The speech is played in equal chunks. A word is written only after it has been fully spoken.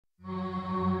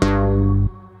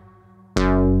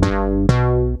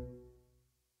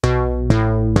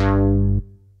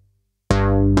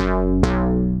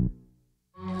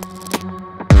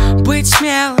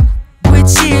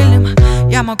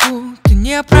Я могу, ты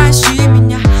не проси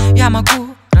меня. Я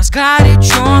могу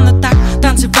разгоряченно так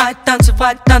танцевать,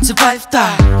 танцевать, танцевать в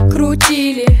так.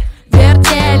 Крутили,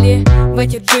 вертели в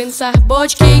этих джинсах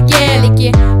бочки и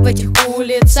гелики. В этих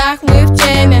улицах мы в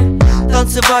теме.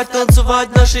 Танцевать,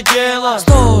 танцевать наше дело.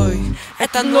 Стой,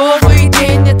 это новый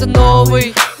день, это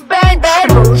новый Бэнг,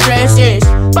 мы уже здесь.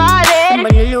 Поверь, мы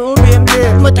не любим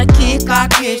лишь. Мы такие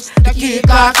как есть, такие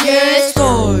как есть.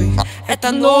 Стой,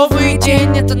 это новый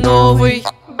день, это новый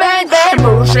Бэнг,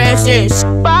 мы уже здесь.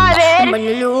 Поверь, мы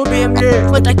не любим лишь.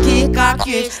 Мы такие как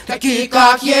есть, такие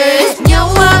как есть. Не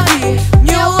улови,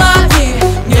 не улови,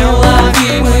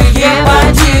 неуловимые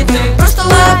бандиты. просто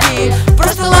лови,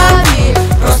 просто лови,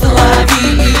 Просто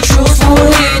лови и чувствуй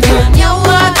ритм. не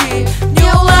улови,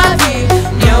 не улови,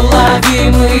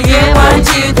 Неуловимые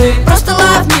бандиты. просто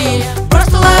лови,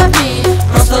 просто лови.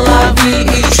 Просто лови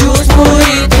и чувствуй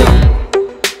ритм.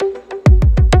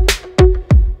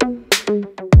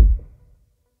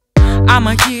 I'm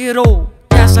a hero,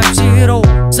 я сам zero.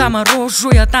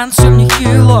 Заморожу я танцем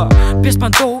нехило. Без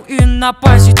понтов и на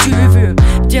позитиве.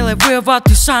 Делай вывод,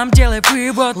 ты сам делай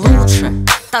вывод. Лучше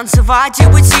танцевать и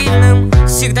быть сильным,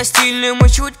 всегда стильным и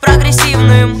чуть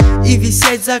прогрессивным. И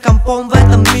висеть за компом в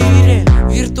этом мире.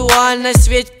 Виртуальность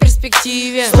ведь в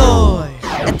перспективе. Стой,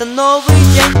 это новый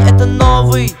день, это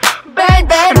новый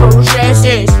Бэнг, мы уже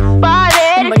здесь.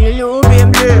 Поверь, мы не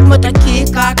любим лишь. Мы такие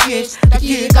как есть,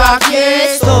 такие как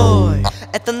есть. Стой,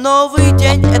 это новый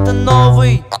день, это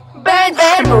новый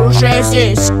Бэнг, мы уже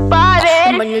здесь.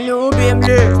 Поверь, мы не любим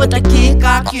лишь. Мы такие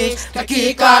как есть,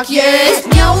 Такие как есть.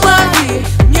 не улови,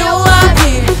 не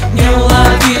улови,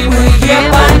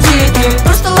 Неуловимые бандиты.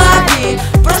 просто